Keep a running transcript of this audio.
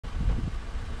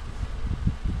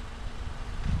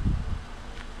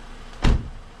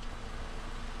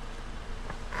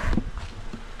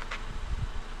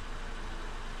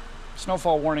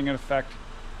Snowfall warning in effect.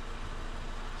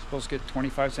 Supposed to get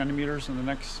 25 centimeters in the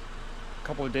next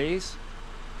couple of days.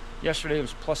 Yesterday it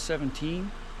was plus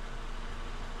 17.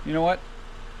 You know what?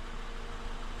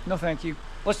 No thank you.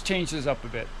 Let's change this up a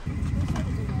bit.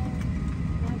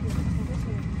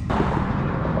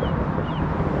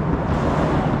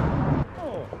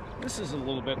 Oh, this is a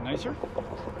little bit nicer.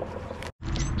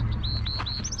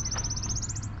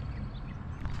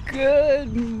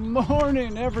 Good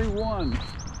morning, everyone.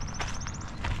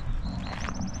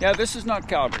 Yeah, this is not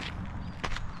Calgary.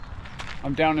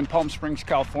 I'm down in Palm Springs,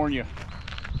 California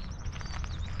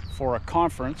for a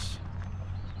conference,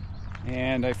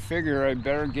 and I figure I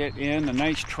better get in a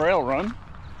nice trail run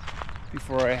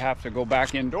before I have to go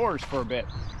back indoors for a bit.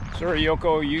 Sorry,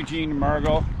 Yoko, Eugene,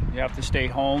 Margot, you have to stay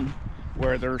home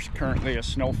where there's currently a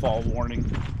snowfall warning.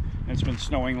 It's been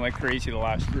snowing like crazy the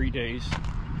last 3 days,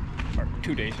 or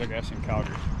 2 days, I guess, in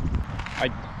Calgary. I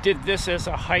did this as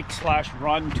a hike slash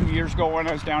run 2 years ago when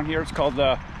I was down here. It's called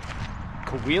the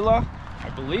Cahuilla, I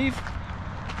believe,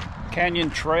 Canyon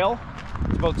Trail.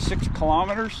 It's about 6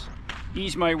 kilometers.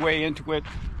 Ease my way into it.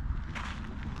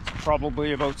 It's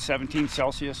probably about 17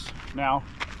 Celsius now,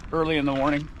 early in the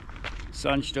morning.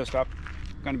 Sun's just up.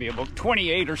 Going to be about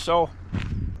 28 or so.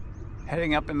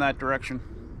 Heading up in that direction.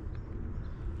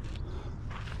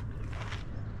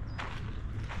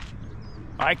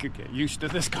 I could get used to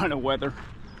this kind of weather.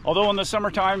 Although in the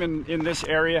summertime in this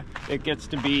area, it gets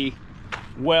to be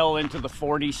well into the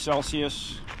 40s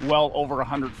Celsius, well over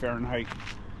 100 Fahrenheit.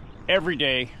 Every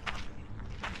day,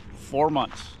 4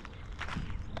 months.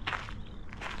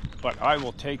 But I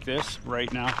will take this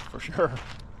right now for sure.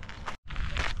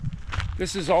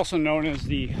 This is also known as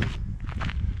the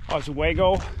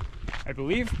Oswego, I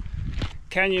believe,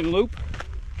 Canyon Loop.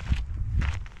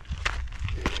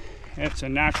 It's a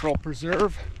natural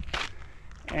preserve,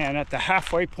 and at the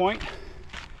halfway point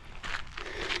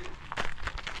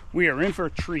we are in for a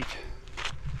treat.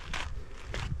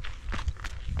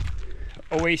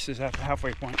 Oasis at the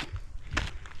halfway point.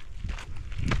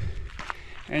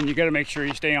 And you got to make sure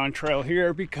you stay on trail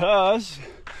here because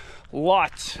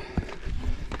lots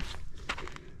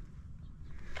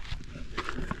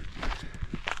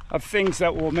of things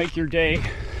that will make your day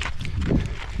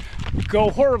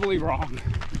go horribly wrong.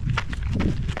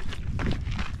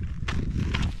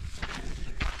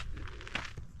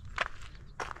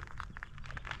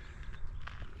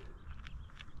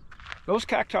 Those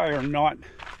cacti are not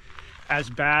as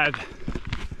bad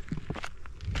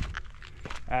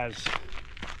as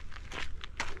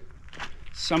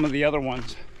some of the other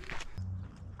ones.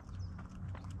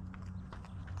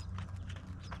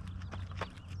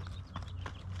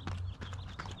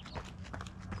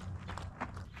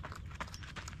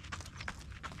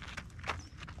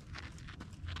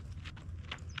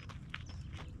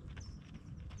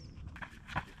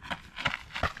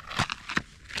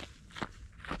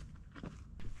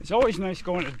 It's always nice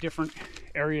going to different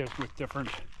areas with different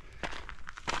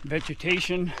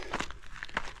vegetation,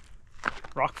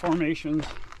 rock formations,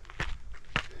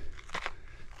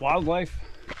 wildlife.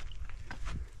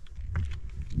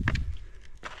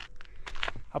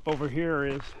 Up over here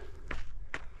is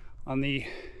on the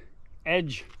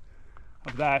edge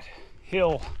of that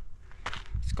hill.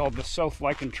 It's called the South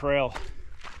Lichen Trail.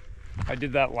 I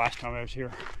did that last time I was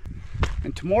here.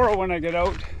 And tomorrow when I get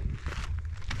out,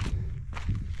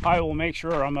 I will make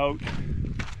sure I'm out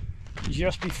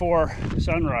just before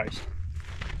sunrise.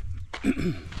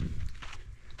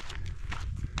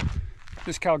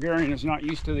 This Calgarian is not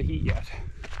used to the heat yet.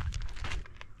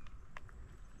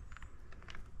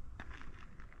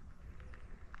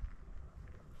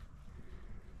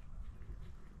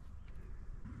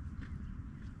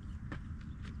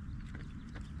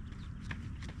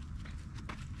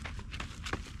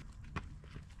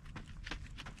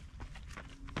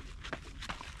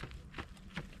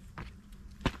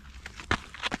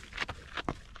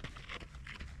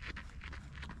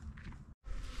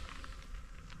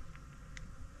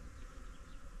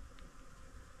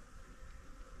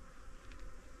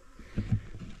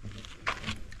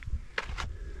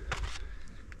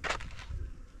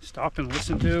 Stop and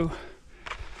listen to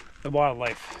the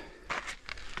wildlife.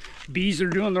 Bees are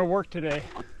doing their work today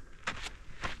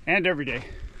and every day.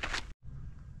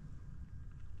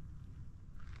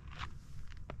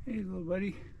 Hey, little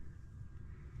buddy.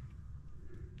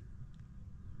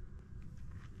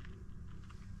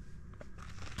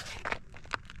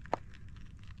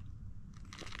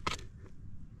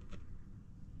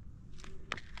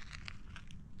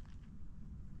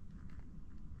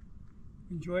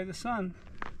 Enjoy the sun.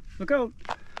 Look out.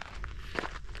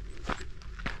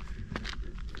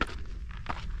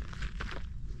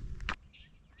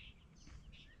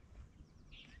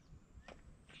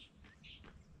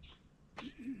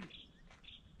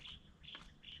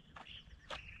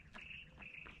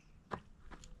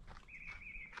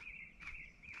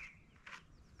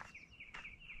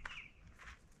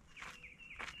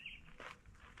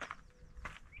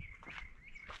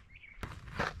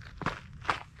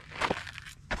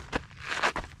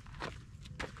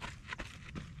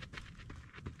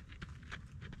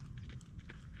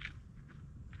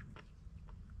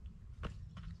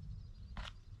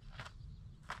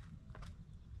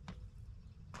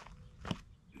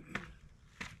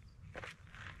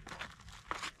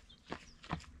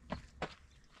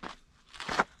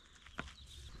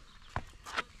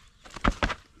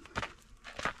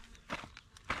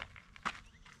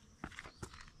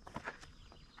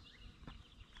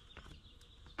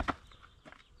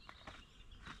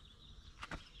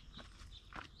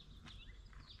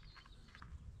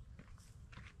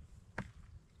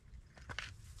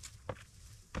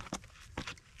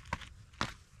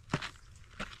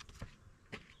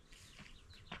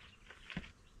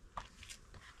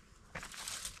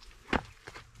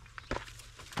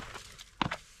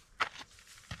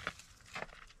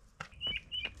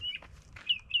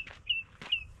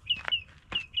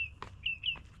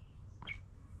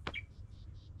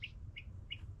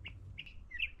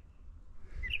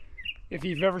 If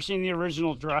you've ever seen the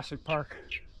original Jurassic Park,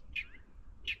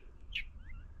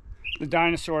 the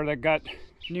dinosaur that got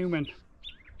Newman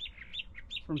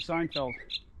from Seinfeld,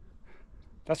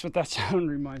 that's what that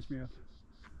sound reminds me of.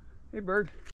 Hey,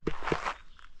 bird.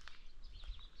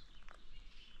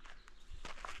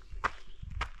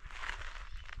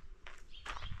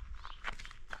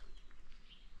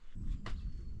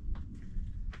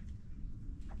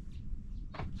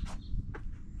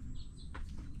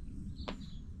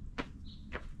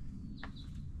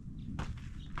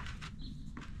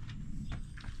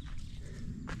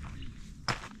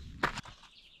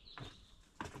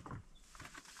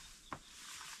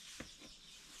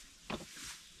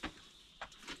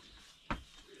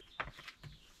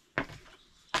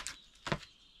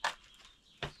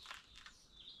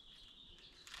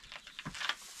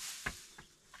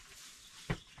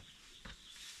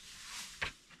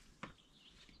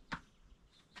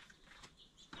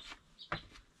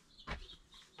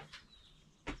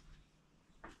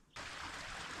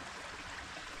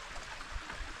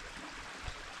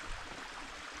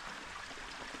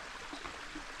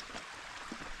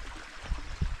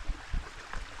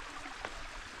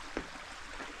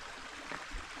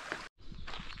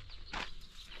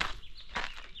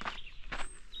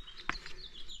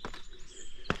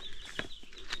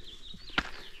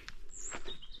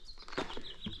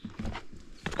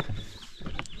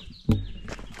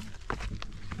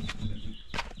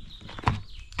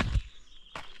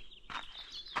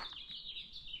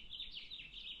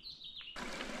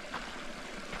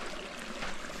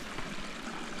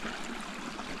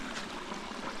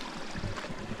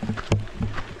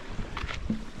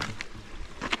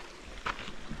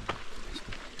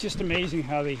 Just amazing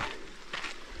how the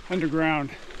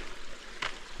underground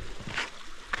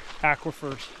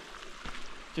aquifers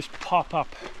just pop up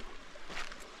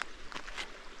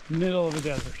middle of the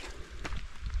desert.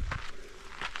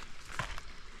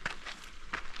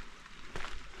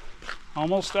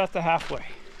 Almost at the halfway.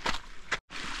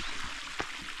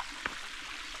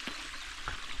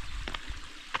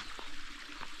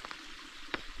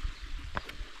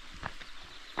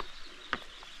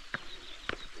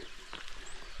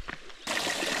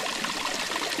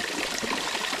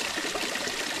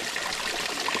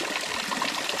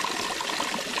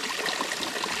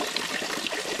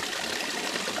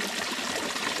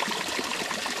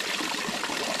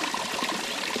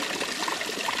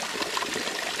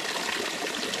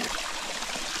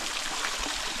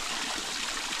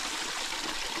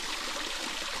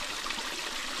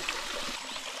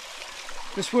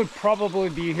 This would probably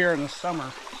be here in the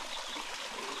summer.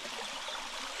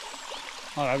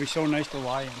 Oh, that'd be so nice to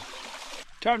lie in.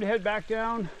 Time to head back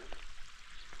down.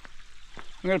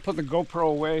 I'm gonna put the GoPro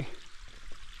away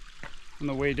on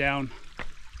the way down.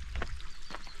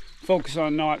 Focus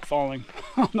on not falling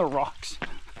on the rocks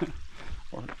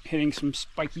or hitting some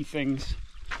spiky things.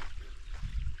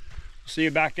 See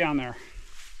you back down there.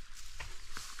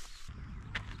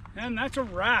 And that's a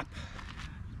wrap.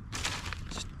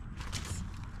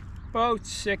 About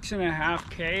 6.5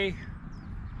 K,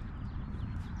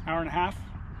 hour and a half,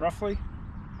 roughly.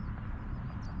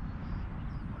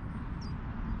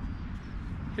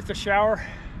 Hit the shower,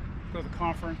 go to the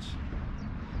conference,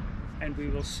 and we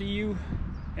will see you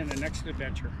in the next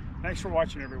adventure. Thanks for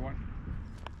watching, everyone.